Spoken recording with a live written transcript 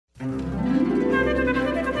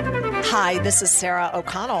Hi, this is Sarah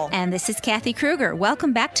O'Connell. And this is Kathy Kruger.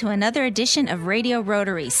 Welcome back to another edition of Radio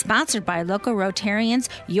Rotary, sponsored by local Rotarians,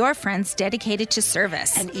 your friends dedicated to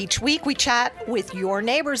service. And each week we chat with your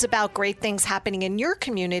neighbors about great things happening in your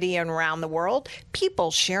community and around the world,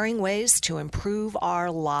 people sharing ways to improve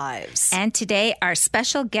our lives. And today our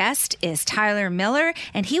special guest is Tyler Miller,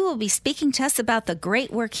 and he will be speaking to us about the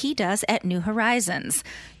great work he does at New Horizons.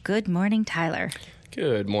 Good morning, Tyler.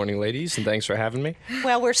 Good morning, ladies, and thanks for having me.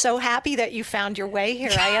 Well, we're so happy that you found your way here.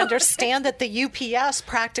 I understand that the UPS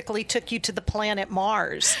practically took you to the planet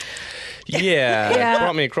Mars. Yeah. It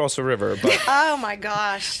brought me across the river. But Oh, my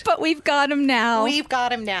gosh. But we've got him now. We've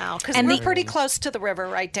got him now, because we're pretty close to the river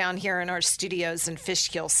right down here in our studios in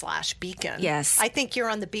Fishkill/Beacon. Yes. I think you're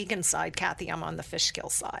on the Beacon side, Kathy. I'm on the Fishkill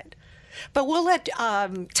side. But we'll let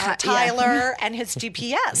Tyler and his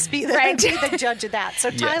GPS be the judge of that.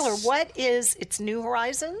 So, Tyler, what is it's New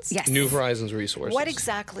Horizons? Yes. New Horizons Resources. What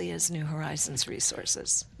exactly is New Horizons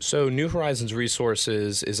Resources? So New Horizons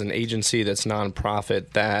Resources is an agency that's nonprofit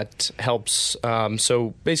that helps.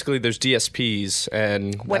 So basically there's DSPs.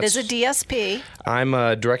 And what is a DSP? I'm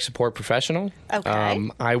a direct support professional. Okay.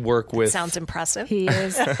 I work with... Sounds impressive. He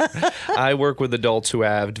is. I work with adults who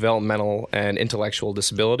have developmental and intellectual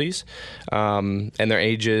disabilities. And their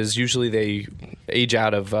ages, usually they age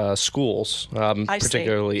out of schools,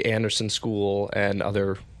 particularly Anderson School and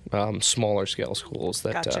other smaller scale schools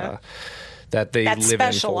that that they live in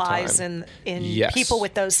full time. Specialize in Yes. people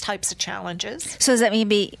with those types of challenges. So does that mean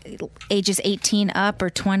be ages 18 up or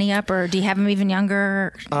 20 up, or do you have them even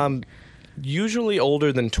younger? Usually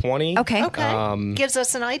older than 20. Okay. Gives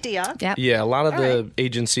us an idea. Yep. Yeah, a lot of the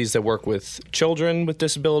agencies that work with children with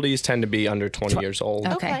disabilities tend to be under 20 years old.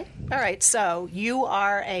 Okay. All right. So you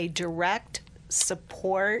are a direct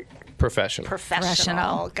support Professional.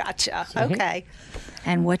 Gotcha. Okay.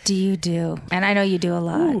 And what do you do? And I know you do a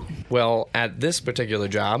lot. Well, at this particular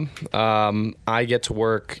job, I get to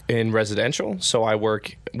work in residential. So I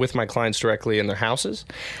work with my clients directly in their houses,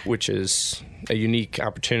 which is a unique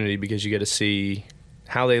opportunity because you get to see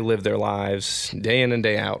how they live their lives day in and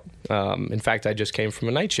day out. In fact, I just came from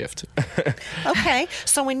a night shift. Okay.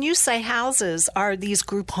 So when you say houses, are these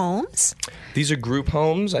group homes? These are group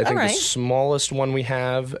homes. I think right. the smallest one we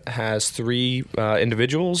have has 3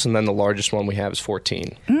 individuals, and then the largest one we have is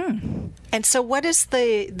 14. And so what is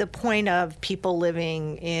the point of people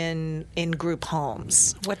living in group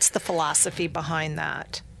homes? What's the philosophy behind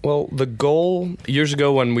that? Well, the goal years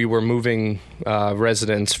ago when we were moving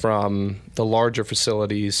residents from the larger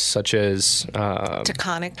facilities such as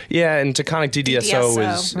Taconic. Yeah, and Taconic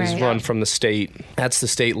DDSO is Right. run from the state. That's the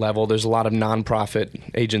state level. There's a lot of nonprofit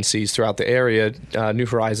agencies throughout the area. New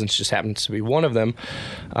Horizons just happens to be one of them.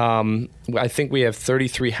 I think we have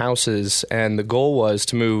 33 houses, and the goal was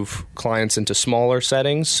to move clients into smaller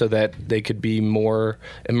settings so that they could be more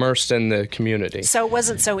immersed in the community. So it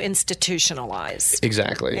wasn't so institutionalized.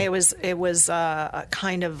 Exactly. It was a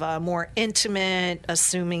kind of more intimate,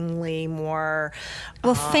 assumingly more.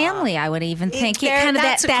 Family, I would even think.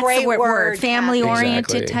 That's a great the word,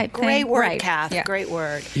 family-oriented Exactly. type thing. Great word, Right. Kath. Yeah. Great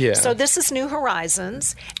word. Yeah. So this is New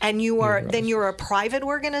Horizons, and you're a private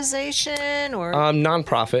organization or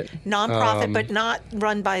Nonprofit. nonprofit, but not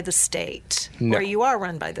run by the state. No. Or you are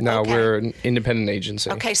run by the. No, okay. we're an independent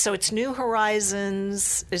agency. Okay, so it's New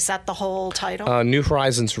Horizons. Is that the whole title? New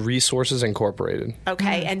Horizons Resources Incorporated.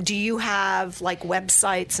 Okay, and do you have like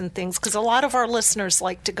websites and things? Because a lot of our listeners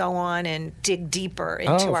like to go on and dig deeper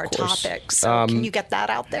into of our course. topics. So can you get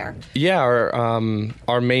that out there? Yeah,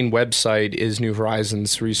 our main website is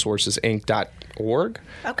newhorizonsresourcesinc.org.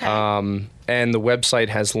 Okay. And the website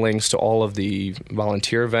has links to all of the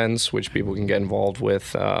volunteer events which people can get involved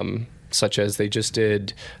with, such as they just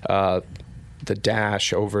did the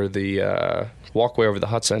dash over the walkway over the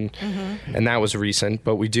Hudson, and that was recent.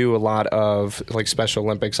 But we do a lot of like Special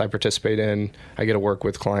Olympics I participate in. I get to work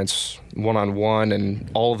with clients one-on-one, and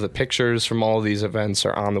all of the pictures from all of these events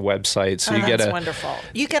are on the website. So you get That's wonderful.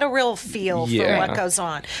 You get a real feel for what goes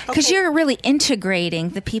on. Because Okay. you're really integrating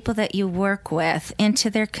the people that you work with into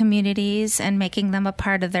their communities and making them a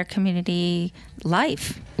part of their community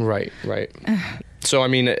life. Right. So, I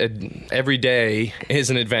mean, every day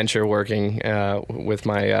is an adventure working with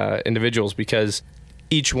my individuals because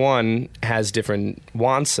each one has different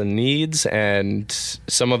wants and needs, and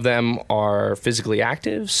some of them are physically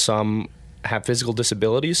active, some have physical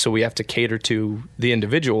disabilities, so we have to cater to the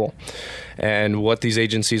individual. And what these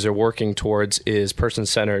agencies are working towards is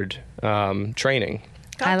person-centered training.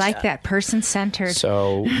 I like that, person-centered.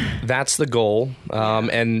 So that's the goal.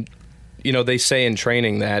 And, you know, they say in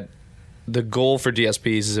training that the goal for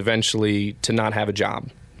DSPs is eventually to not have a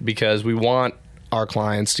job, because we want our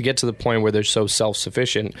clients to get to the point where they're so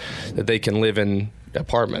self-sufficient that they can live in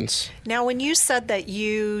apartments. Now, when you said that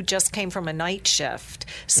you just came from a night shift,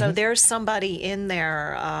 so there's somebody in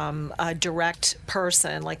there, a direct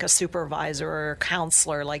person, like a supervisor or a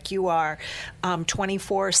counselor, like you are,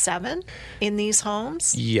 24/7 in these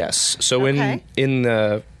homes? Yes. So Okay. in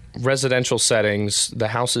the residential settings, the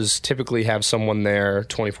houses typically have someone there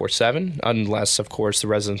 24/7, unless, of course, the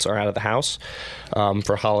residents are out of the house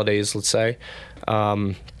for holidays, let's say.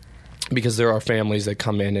 Because there are families that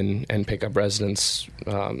come in and pick up residents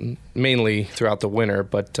mainly throughout the winter.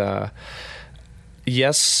 But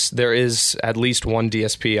yes, there is at least one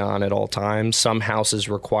DSP on at all times. Some houses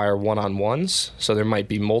require one-on-ones, so there might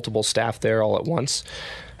be multiple staff there all at once.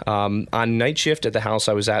 On night shift at the house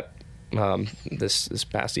I was at this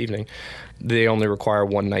past evening, they only require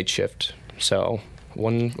one night shift. So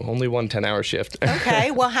only one 10-hour shift.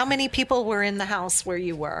 Okay. Well, how many people were in the house where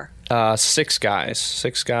you were? 6 guys.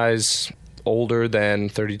 6 guys older than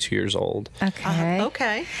 32 years old. Okay.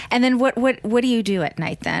 Okay. And then what do you do at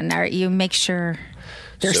night then? Are you make sure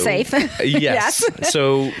they're safe? Yes.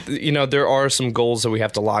 So, there are some goals that we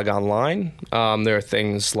have to log online. There are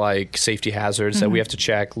things like safety hazards that we have to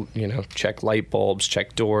check, check light bulbs,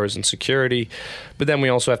 check doors and security. But then we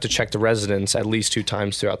also have to check the residents at least 2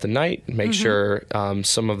 times throughout the night, make sure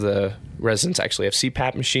some of the residents actually have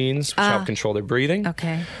CPAP machines, which help control their breathing.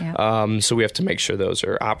 Okay. Yeah. So we have to make sure those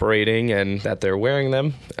are operating and that they're wearing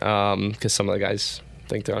them because some of the guys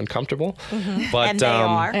think they're uncomfortable, but And they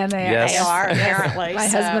are. And they yes. They are, apparently. My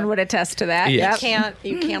So husband would attest to that. Yeah. Yep.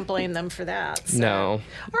 you can't blame them for that. So. No.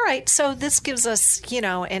 All right. So this gives us,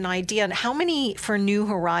 an idea. How many for New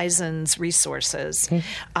Horizons resources?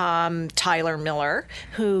 Tyler Miller,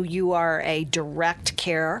 who you are a direct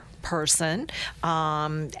care person,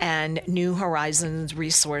 and New Horizons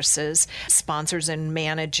Resources sponsors and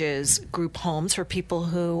manages group homes for people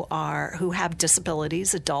who have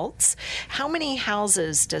disabilities, adults. How many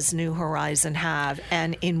houses does New Horizon have,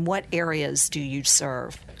 and in what areas do you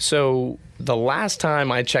serve? So the last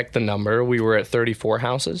time I checked the number, we were at 34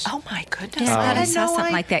 houses. Oh my goodness! Yeah, I I had saw no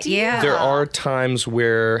something like that. idea. Yeah. There are times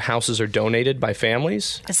where houses are donated by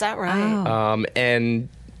families, Is that right? and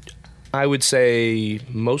I would say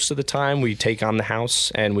most of the time we take on the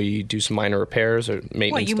house and we do some minor repairs or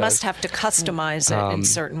maintenance. Well, you to must have to customize it in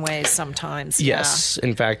certain ways sometimes. Yes.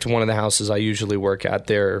 In fact, one of the houses I usually work at,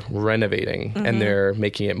 they're renovating and they're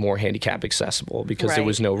making it more handicap accessible because there Right.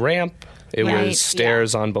 was no ramp. It Right. was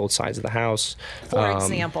stairs on both sides of the house. For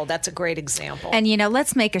example, that's a great example. And,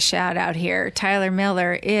 let's make a shout out here. Tyler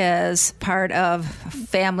Miller is part of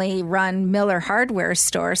family-run Miller Hardware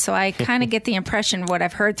Store. So I kind of get the impression, what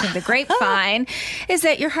I've heard through the grapevine, is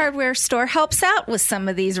that your hardware store helps out with some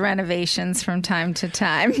of these renovations from time to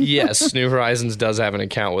time. Yes, New Horizons does have an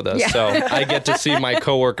account with us. Yeah. So I get to see my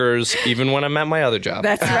coworkers even when I'm at my other job.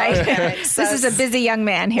 That's right. Okay, so- This is a busy young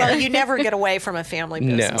man here. Well, you never get away from a family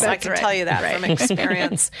business. I That's can right. tell you that Right. from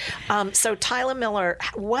experience. So, Tyler Miller,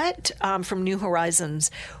 what from New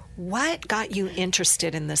Horizons, what got you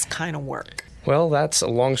interested in this kind of work? Well, that's a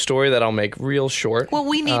long story that I'll make real short. Well,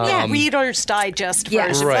 we need Reader's Digest Yeah.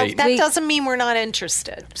 version. Right. That doesn't mean we're not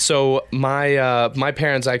interested. So my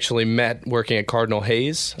parents actually met working at Cardinal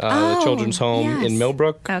Hayes, the children's home yes. in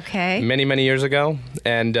Millbrook, Okay. many years ago,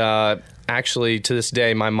 and actually to this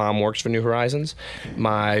day my mom works for New Horizons.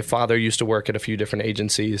 My father used to work at a few different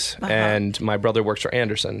agencies, and my brother works for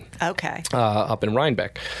Anderson Okay. up in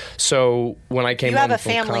Rhinebeck. So when I came You home have a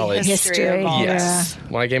from family college, history of all Yeah. yes,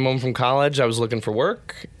 when I came home from college, I was looking for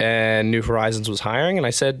work, and New Horizons was hiring, and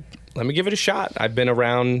I said, let me give it a shot. I've been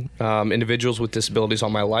around individuals with disabilities all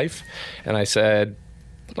my life, and I said,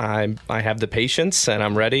 I have the patience and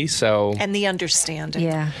I'm ready. So And the understanding.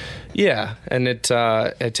 Yeah. and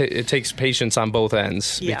it takes patience on both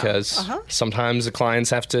ends Yeah. because sometimes the clients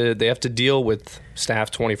have to deal with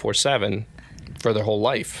staff 24/7 for their whole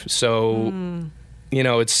life. So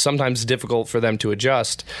it's sometimes difficult for them to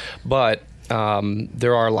adjust, but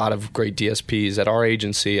there are a lot of great DSPs at our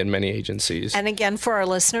agency and many agencies. And again, for our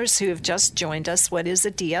listeners who have just joined us, what is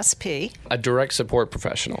a DSP? A direct support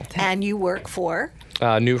professional. And you work for?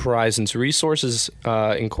 New Horizons Resources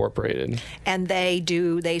Incorporated. And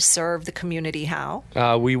they serve the community how?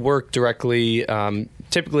 We work directly,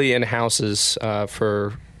 typically in houses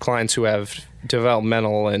for clients who have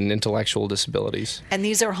developmental and intellectual disabilities. And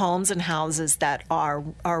these are homes and houses that are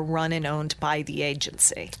run and owned by the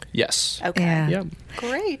agency. Yes. Okay. Yeah. Yeah.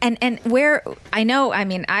 Great. And where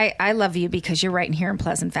I love you because you're right in here in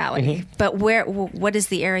Pleasant Valley. But what is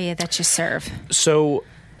the area that you serve? So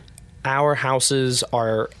Our houses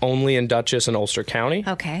are only in Dutchess and Ulster County.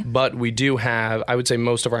 Okay. But we do have, I would say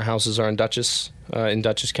most of our houses are in Dutchess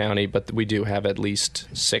County, but we do have at least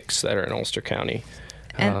 6 that are in Ulster County.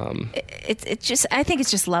 And it's just, I think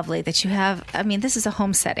it's just lovely that you have, I mean, this is a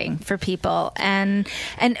home setting for people. And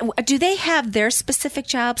do they have their specific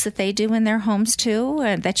jobs that they do in their homes too,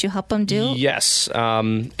 that you help them do? Yes.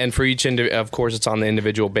 And for each, of course, it's on the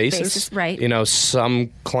individual basis. Right. You know,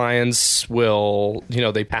 some clients will,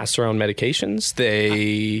 they pass their own medications.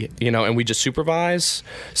 And we just supervise.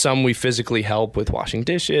 Some we physically help with washing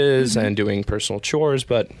dishes and doing personal chores.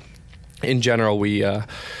 But in general, we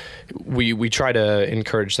try to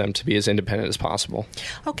encourage them to be as independent as possible.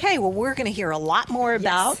 Okay, well, we're going to hear a lot more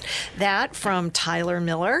about that from Tyler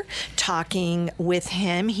Miller. Talking with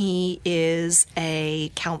him, he is a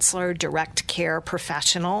counselor, direct care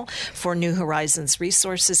professional for New Horizons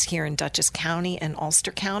Resources here in Dutchess County and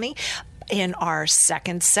Ulster County, in our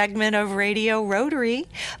second segment of Radio Rotary.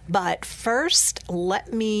 But first,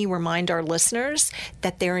 let me remind our listeners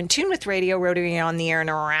that they're in tune with Radio Rotary on the air and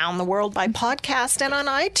around the world by podcast and on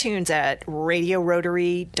iTunes at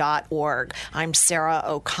radiorotary.org. I'm Sarah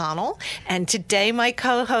O'Connell, and today my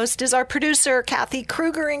co-host is our producer, Kathy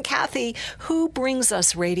Kruger. And Kathy, who brings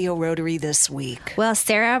us Radio Rotary this week? Well,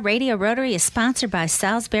 Sarah, Radio Rotary is sponsored by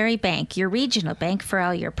Salisbury Bank, your regional bank for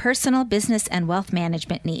all your personal, business, and wealth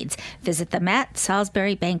management needs. Visit them at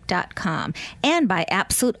salisburybank.com, and by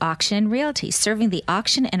Absolute Auction and Realty, serving the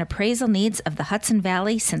auction and appraisal needs of the Hudson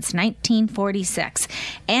Valley since 1946,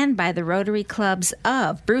 and by the Rotary Clubs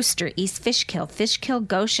of Brewster, East Fishkill,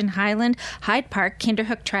 Goshen, Highland, Hyde Park,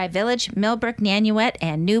 Kinderhook Tri-Village, Millbrook, Nanuet,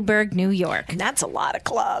 and Newburgh, New York. And that's a lot of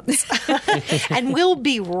clubs. And we'll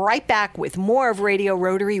be right back with more of Radio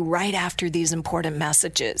Rotary right after these important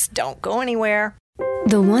messages. Don't go anywhere.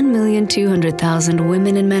 The 1,200,000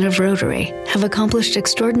 women and men of Rotary have accomplished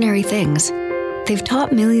extraordinary things. They've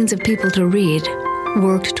taught millions of people to read,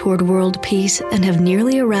 worked toward world peace, and have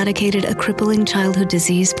nearly eradicated a crippling childhood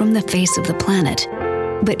disease from the face of the planet.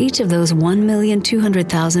 But each of those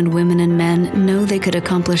 1,200,000 women and men know they could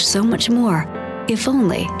accomplish so much more if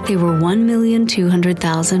only they were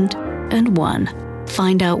 1,200,001.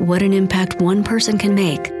 Find out what an impact one person can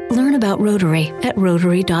make. Learn about Rotary at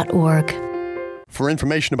Rotary.org. For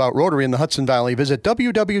information about Rotary in the Hudson Valley, visit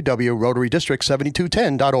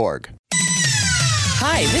www.rotarydistrict7210.org.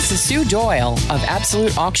 Hi, this is Sue Doyle of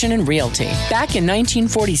Absolute Auction and Realty. Back in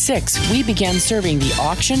 1946, we began serving the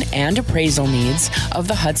auction and appraisal needs of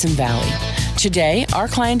the Hudson Valley. Today, our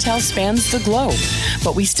clientele spans the globe,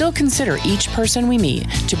 but we still consider each person we meet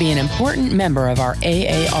to be an important member of our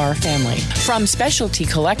AAR family. From specialty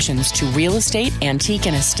collections to real estate, antique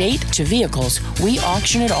and estate to vehicles, we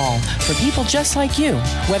auction it all for people just like you.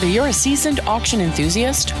 Whether you're a seasoned auction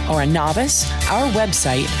enthusiast or a novice, our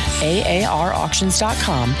website,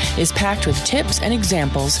 aarauctions.com, is packed with tips and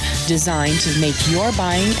examples designed to make your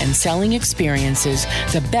buying and selling experiences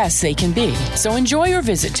the best they can be. So enjoy your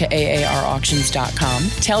visit to aarauctions.com.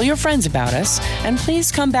 Tell your friends about us, and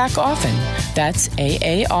please come back often. That's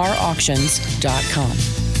aarauctions.com.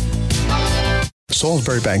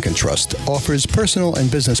 Salisbury Bank and Trust offers personal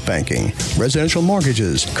and business banking, residential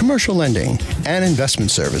mortgages, commercial lending, and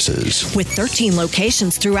investment services. With 13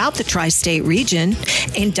 locations throughout the tri-state region,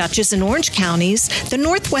 in Dutchess and Orange counties, the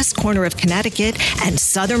northwest corner of Connecticut, and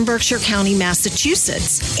southern Berkshire County,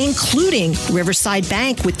 Massachusetts, including Riverside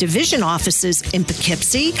Bank with division offices in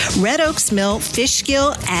Poughkeepsie, Red Oaks Mill,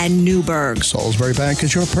 Fishkill, and Newburgh. Salisbury Bank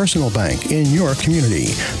is your personal bank in your community,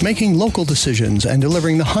 making local decisions and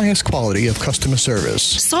delivering the highest quality of customer service.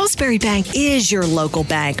 Salisbury Bank is your local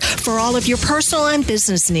bank for all of your personal and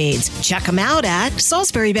business needs. Check them out at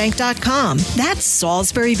salisburybank.com. That's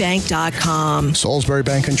salisburybank.com. Salisbury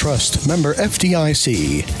Bank and Trust, member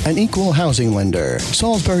FDIC, an equal housing lender.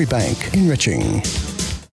 Salisbury Bank, enriching.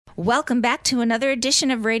 Welcome back to another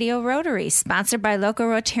edition of Radio Rotary, sponsored by local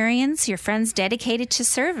Rotarians, your friends dedicated to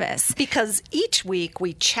service. Because each week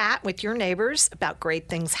we chat with your neighbors about great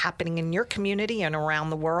things happening in your community and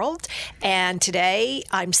around the world. And today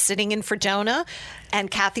I'm sitting in for Jonah, and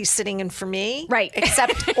Kathy's sitting in for me. Right.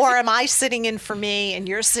 Except, or am I sitting in for me and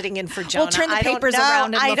you're sitting in for Jonah? We'll turn the papers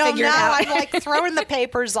around and we'll figure it out. I'm like throwing the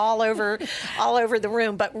papers all over the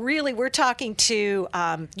room. But really, we're talking to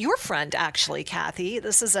your friend, actually, Kathy.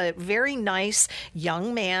 This is a very nice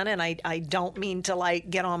young man, and I don't mean to like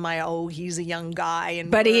get on my, he's a young guy.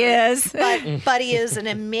 But he is. But he is an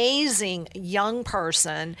amazing young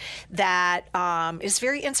person that is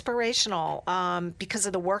very inspirational because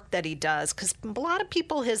of the work that he does. Because a lot of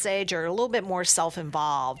people his age are a little bit more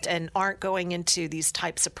self-involved and aren't going into these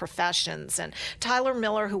types of professions. And Tyler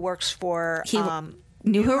Miller, who works for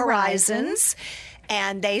New Horizons.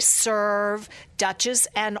 And they serve Dutchess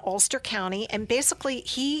and Ulster County. And basically,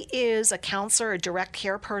 he is a counselor, a direct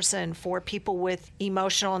care person for people with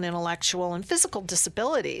emotional and intellectual and physical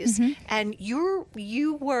disabilities. And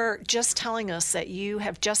you were just telling us that you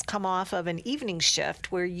have just come off of an evening shift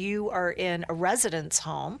where you are in a residence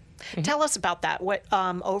home. Tell us about that. What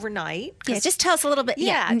overnight? Yeah, just tell us a little bit.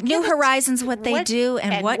 Yeah, New Horizons, what they do,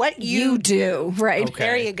 and what you do. Right. Okay.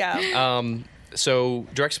 There you go. So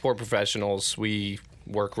direct support professionals, we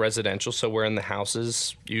work residential, so we're in the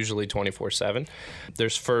houses usually 24/7.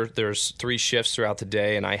 There's 3 shifts throughout the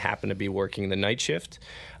day, and I happen to be working the night shift,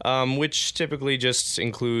 which typically just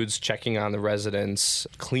includes checking on the residents,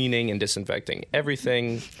 cleaning and disinfecting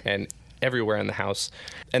everything and everywhere in the house,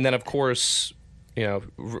 and then of course,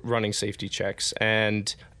 running safety checks.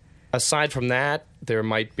 And aside from that, there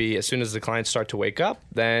might be, as soon as the clients start to wake up,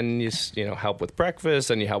 then you help with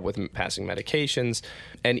breakfast, and you help with passing medications.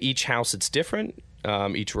 And each house, it's different.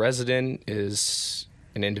 Each resident is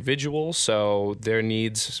an individual, so their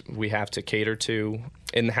needs we have to cater to.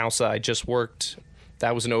 In the house that I just worked,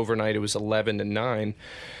 that was an overnight. It was 11 to 9,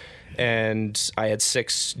 and I had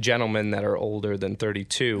 6 gentlemen that are older than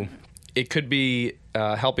 32. It could be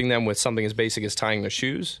helping them with something as basic as tying their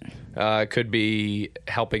shoes. It could be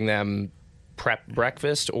helping them prep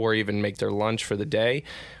breakfast or even make their lunch for the day.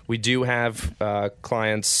 We do have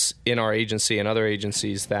clients in our agency and other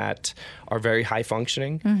agencies that are very high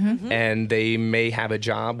functioning, and they may have a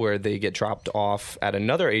job where they get dropped off at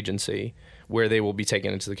another agency where they will be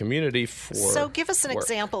taken into the community for So give us an work.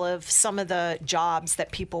 example of some of the jobs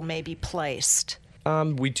that people may be placed.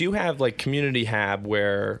 We do have like Community Hab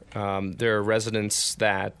where there are residents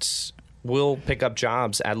that will pick up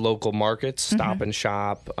jobs at local markets, Stop and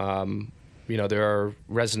Shop. There are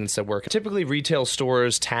residents that work typically retail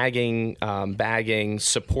stores, tagging, bagging,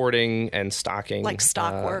 supporting, and stocking. Like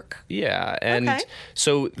stock work. Yeah. And Okay.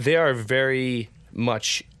 so they are very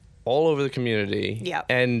much all over the community. Yep.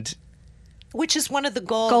 And Which is one of the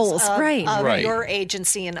goals of Right. your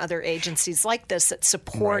agency and other agencies like this that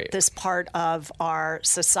support Right. this part of our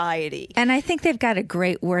society. And I think they've got a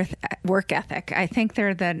great work ethic. I think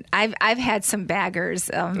they're I've had some baggers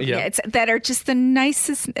that are just the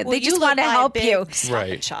nicest. Well, they just want to help you. Stop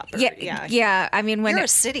and Shopper. Yeah. I mean, when You're a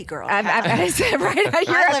city girl. right, you're I a live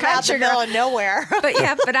out in country the middle girl. of nowhere.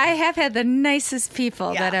 But I have had the nicest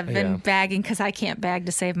people that have been Yeah. bagging because I can't bag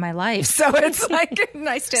to save my life. So it's like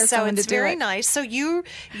nice to have So someone it's to do very it. nice. So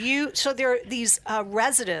so there are these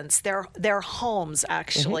residents, their homes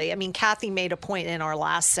actually. I mean, Kathy made a point in our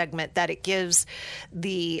last segment that it gives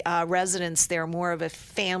the residents there more of a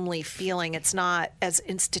family feeling. It's not as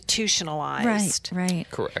institutionalized. Right.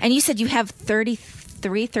 Correct. And you said you have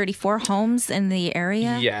 34 homes in the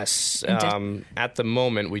area? Yes. At the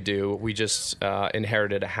moment, we do. We just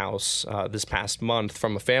inherited a house this past month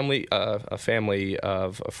from a family of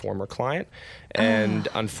a former client. And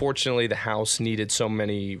unfortunately, the house needed so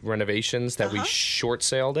many renovations that we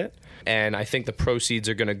short-sailed it. And I think the proceeds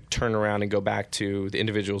are going to turn around and go back to the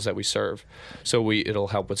individuals that we serve. So it'll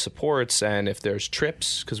help with supports, and if there's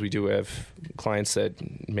trips, because we do have clients that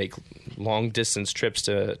make long-distance trips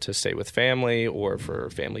to stay with family or for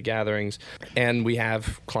family gatherings. And we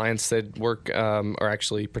have clients that work or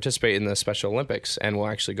actually participate in the Special Olympics and will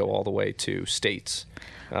actually go all the way to states.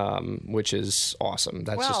 Which is awesome.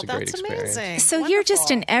 That's just a great experience. Amazing. So you're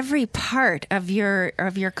just in every part of your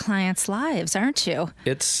clients' lives, aren't you?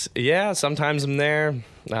 Sometimes I'm there,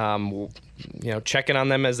 checking on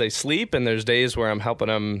them as they sleep, and there's days where I'm helping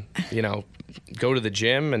them, go to the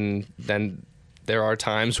gym, and then there are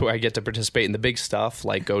times where I get to participate in the big stuff,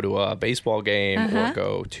 like go to a baseball game or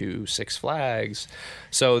go to Six Flags.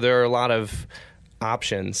 So there are a lot of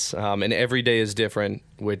options, and every day is different,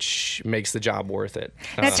 which makes the job worth it.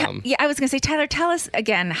 Now, I was going to say, Tyler, tell us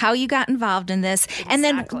again how you got involved in this, and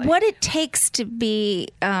then what it takes to be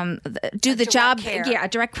do the job. Care. Yeah, a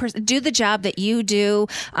direct person. Do the job that you do.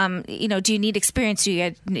 Do you need experience? Do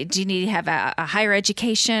you need to have a higher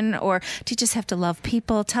education, or do you just have to love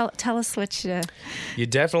people? Tell us what you. You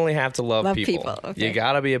definitely have to love people. Okay. You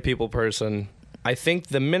got to be a people person. I think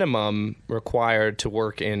the minimum required to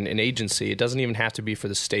work in an agency, it doesn't even have to be for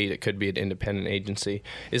the state, it could be an independent agency,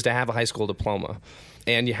 is to have a high school diploma.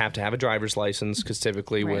 And you have to have a driver's license, because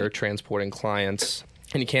typically we're transporting clients.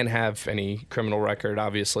 And you can't have any criminal record,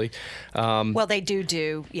 obviously. Well, they do,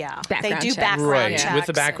 background they do checks. background checks. With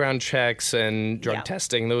the background checks and drug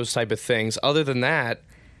testing, those type of things. Other than that,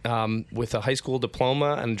 with a high school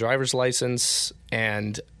diploma and driver's license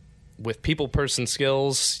and with people-person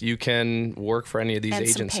skills, you can work for any of these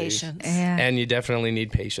agencies. Some patience. Yeah. And you definitely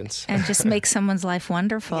need patience. And just make someone's life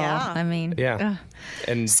wonderful. Yeah. I mean, Yeah.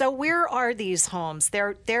 And So where are these homes?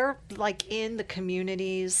 They're like in the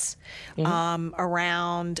communities,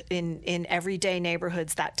 around in everyday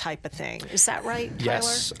neighborhoods, that type of thing. Is that right, Tyler?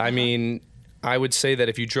 yes, I mean, I would say that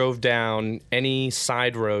if you drove down any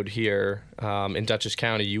side road here in Dutchess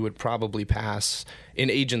County, you would probably pass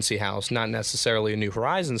an agency house, not necessarily a New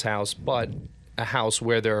Horizons house, but a house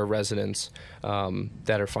where there are residents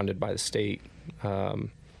that are funded by the state.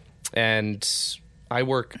 And I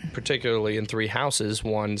work particularly in 3 houses.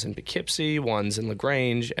 One's in Poughkeepsie, one's in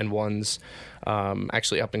LaGrange, and one's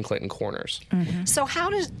actually up in Clinton Corners. Mm-hmm. So how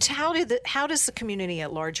does the community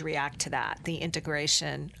at large react to that? The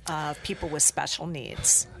integration of people with special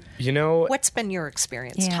needs. You know, What's been your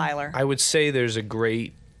experience, Yeah. Tyler? I would say there's a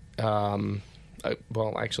great,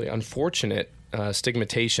 unfortunate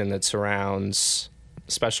stigmatization that surrounds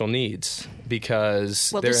special needs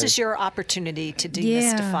because Well, this is your opportunity to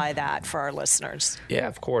demystify that for our listeners. Yeah,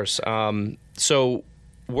 of course. So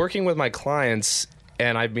working with my clients,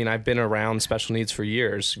 and I've been around special needs for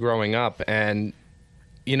years growing up, and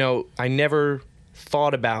I never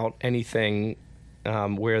thought about anything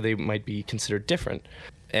where they might be considered different.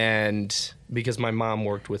 And because my mom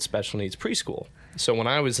worked with special needs preschool, so when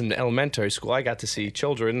I was in elementary school, I got to see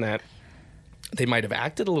children that they might have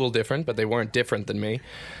acted a little different, but they weren't different than me.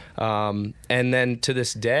 And then to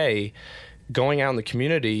this day, going out in the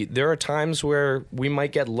community, there are times where we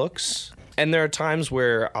might get looks, and there are times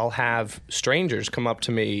where I'll have strangers come up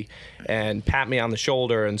to me and pat me on the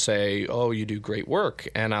shoulder and say, "Oh, you do great work."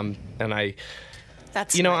 And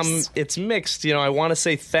That's nice. It's mixed. I want to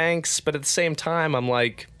say thanks, but at the same time, I'm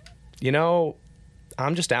like,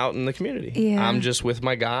 I'm just out in the community. Yeah. I'm just with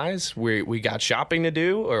my guys. We got shopping to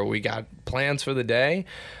do, or we got plans for the day.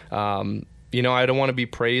 I don't want to be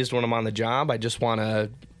praised when I'm on the job. I just want to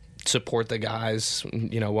support the guys,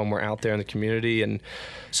 when we're out there in the community. And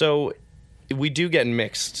so we do get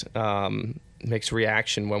mixed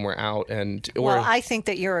reaction when we're out. Well, I think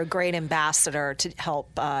that you're a great ambassador to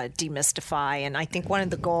help demystify. And I think one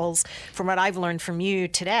of the goals, from what I've learned from you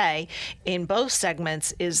today in both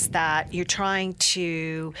segments, is that you're trying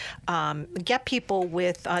to get people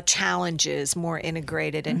with challenges more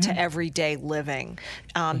integrated into everyday living.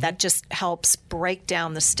 That just helps break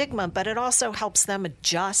down the stigma, but it also helps them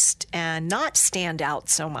adjust and not stand out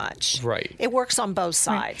so much. Right. It works on both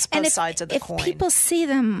sides, And both sides of the coin. If people see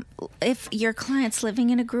them, if your clients living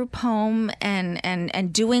in a group home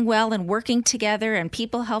and doing well and working together and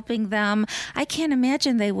people helping them, I can't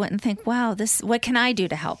imagine they wouldn't think, wow, what can I do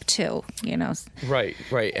to help too? Right.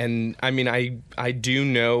 And I mean, I do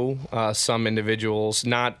know some individuals,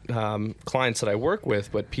 not clients that I work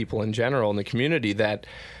with, but people in general in the community that,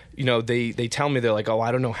 they tell me, they're like, "Oh,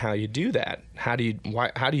 I don't know how you do that. How do you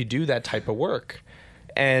do that type of work?"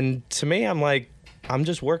 And to me, I'm like, I'm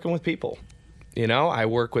just working with people. I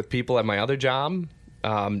work with people at my other job,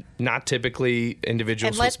 not typically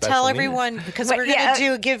individuals with special tell needs. everyone, because we're going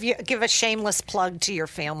to give a shameless plug to your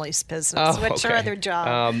family's business. What's your other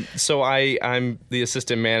job? So I'm the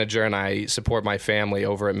assistant manager, and I support my family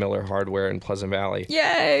over at Miller Hardware in Pleasant Valley.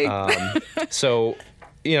 Yay! So,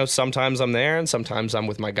 sometimes I'm there, and sometimes I'm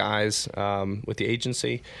with my guys with the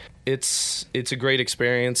agency. It's a great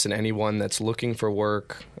experience, and anyone that's looking for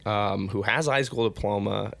work, who has a high school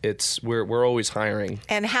diploma, we're always hiring.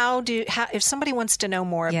 And if somebody wants to know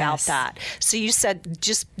more about that, so you said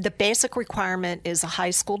just the basic requirement is a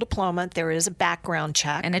high school diploma. There is a background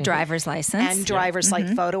check and a driver's license and driver's like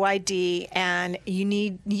photo ID, and you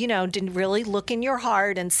need to really look in your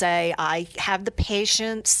heart and say, I have the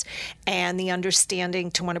patience and the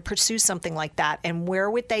understanding to want to pursue something like that. And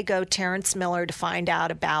where would they go, Terrence Miller, to find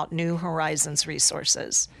out about New Horizons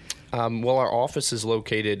resources? Well, our office is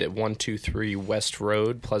located at 123 West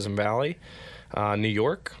Road, Pleasant Valley, New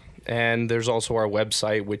York. And there's also our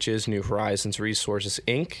website, which is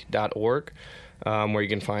newhorizonsresourcesinc.org, where you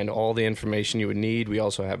can find all the information you would need. We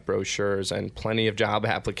also have brochures and plenty of job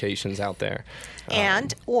applications out there.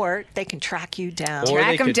 Or they can track you down.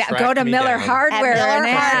 Track them down. Go to Miller Hardware.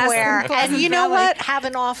 And you know what? Have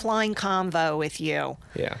an offline convo with you.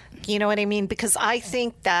 Yeah. You know what I mean? Because I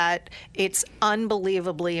think that it's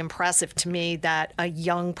unbelievably impressive to me that a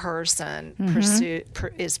young person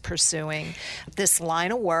is pursuing this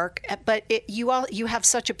line of work. But you have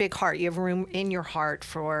such a big heart. You have room in your heart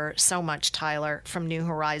for so much, Tyler. Tyler from New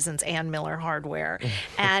Horizons and Miller Hardware.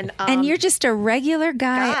 And you're just a regular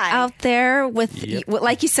guy out there with,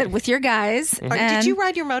 like you said, with your guys. Did you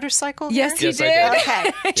ride your motorcycle? Yes, there? he did.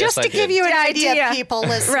 Okay. Just to give you an idea, people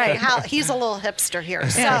listening, how he's a little hipster here.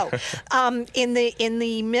 So, in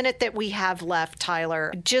the minute that we have left,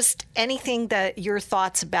 Tyler, just anything that your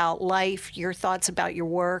thoughts about life, your thoughts about your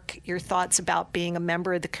work, your thoughts about being a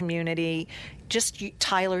member of the community, just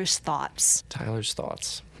Tyler's thoughts. Tyler's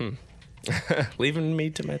thoughts. Leaving me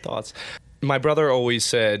to my thoughts. My brother always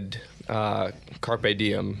said, carpe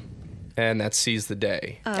diem, and that seize the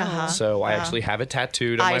day. So I actually have it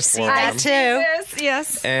tattooed on my forearm. I've seen that too.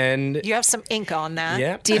 Yes. And you have some ink on that.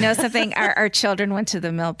 Yeah. Do you know something? Our children went to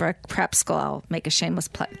the Millbrook Prep School. I'll make a shameless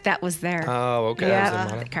plug. That was there. Oh, okay.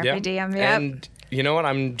 Yeah. Carpe diem. Yep. And you know what?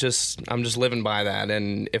 I'm just living by that.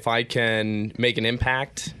 And if I can make an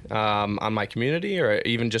impact on my community or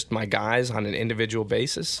even just my guys on an individual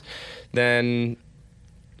basis, then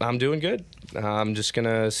I'm doing good. I'm just going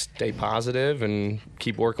to stay positive and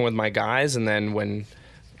keep working with my guys. And then when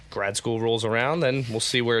grad school rolls around, then we'll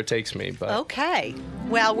see where it takes me. But okay.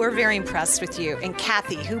 Well, we're very impressed with you. And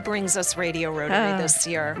Kathy, who brings us Radio Rotary this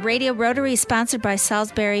year? Radio Rotary is sponsored by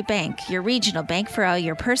Salisbury Bank, your regional bank for all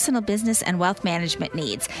your personal business and wealth management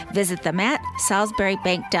needs. Visit them at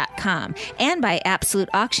salisburybank.com. And by Absolute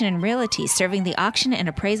Auction and Realty, serving the auction and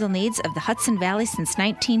appraisal needs of the Hudson Valley since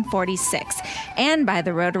 1946. And by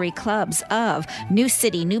the Rotary Clubs of New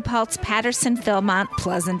City, New Paltz, Patterson, Philmont,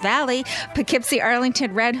 Pleasant Valley, Poughkeepsie,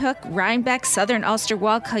 Arlington, Red Hook, Rhinebeck, Southern Ulster,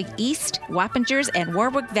 Walcott East, Wappingers, and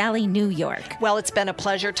Warwick Valley, New York. Well, it's been a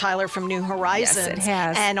pleasure, Tyler from New Horizons. Yes, it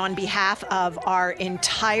has. And on behalf of our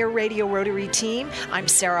entire Radio Rotary team, I'm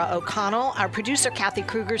Sarah O'Connell, our producer Kathy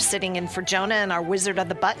Kruger sitting in for Jonah, and our wizard of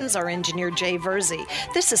the buttons, our engineer Jay Verzi.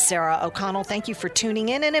 This is Sarah O'Connell. Thank you for tuning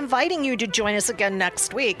in and inviting you to join us again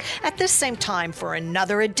next week at this same time for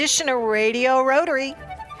another edition of Radio Rotary.